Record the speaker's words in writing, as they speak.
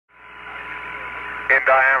in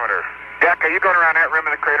diameter. Jack, are you going around that rim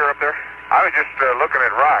of the crater up there? I was just looking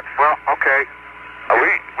at rocks. Well, okay. We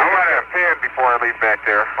got a pen before I leave back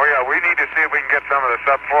there. Oh, yeah, we need to see if we can get some of the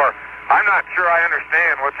sub-4. I'm not sure I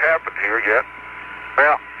understand what's happened here yet.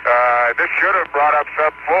 Well, this should have brought up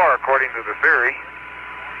sub-4 according to the theory,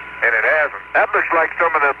 and it hasn't. that looks like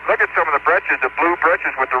look at some of the breccias, the blue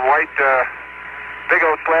breccias with the white, big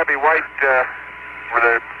old slabby white, with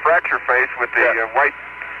a fracture face with the white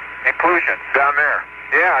inclusions. Down there.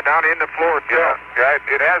 Yeah, down in the floor, too. Yeah,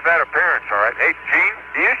 it has that appearance, all right. Hey, Gene?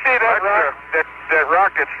 Do you see that rock, that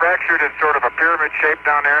rock that's fractured in sort of a pyramid shape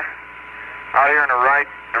down there? Out here on the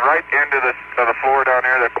right end of the floor down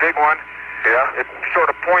there, that big one? Yeah. It's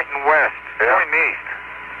sort of pointing west, pointing east.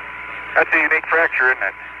 That's a unique fracture, isn't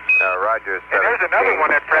it? Roger. And there's another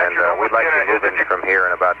one that fractured. And we'd like to move in from here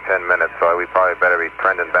in about 10 minutes, so we probably better be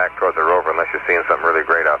trending back towards the rover unless you're seeing something really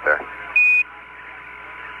great out there.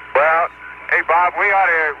 Well, hey, Bob, we ought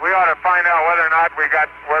to find out whether or not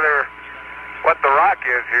what the rock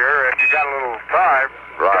is here. If you got a little time.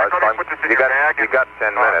 Right, you got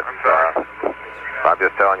 10 minutes. I'm sorry. I'm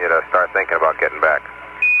just telling you to start thinking about getting back.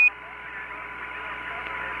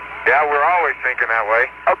 Yeah, we're always thinking that way.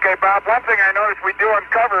 Okay, Bob, one thing I noticed we do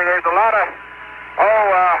uncover, there's a lot of,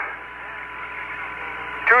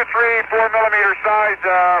 2, 3, 4 millimeter size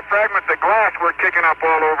fragments of glass were kicking up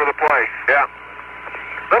all over the place. Yeah.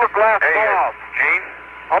 Little glass balls. Gene?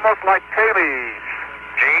 Almost like tea leaves.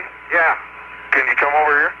 Gene? Yeah. Can you come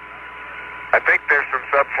over here? I think there's some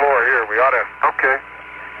sub-4 here. We ought to... Okay.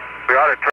 We ought to...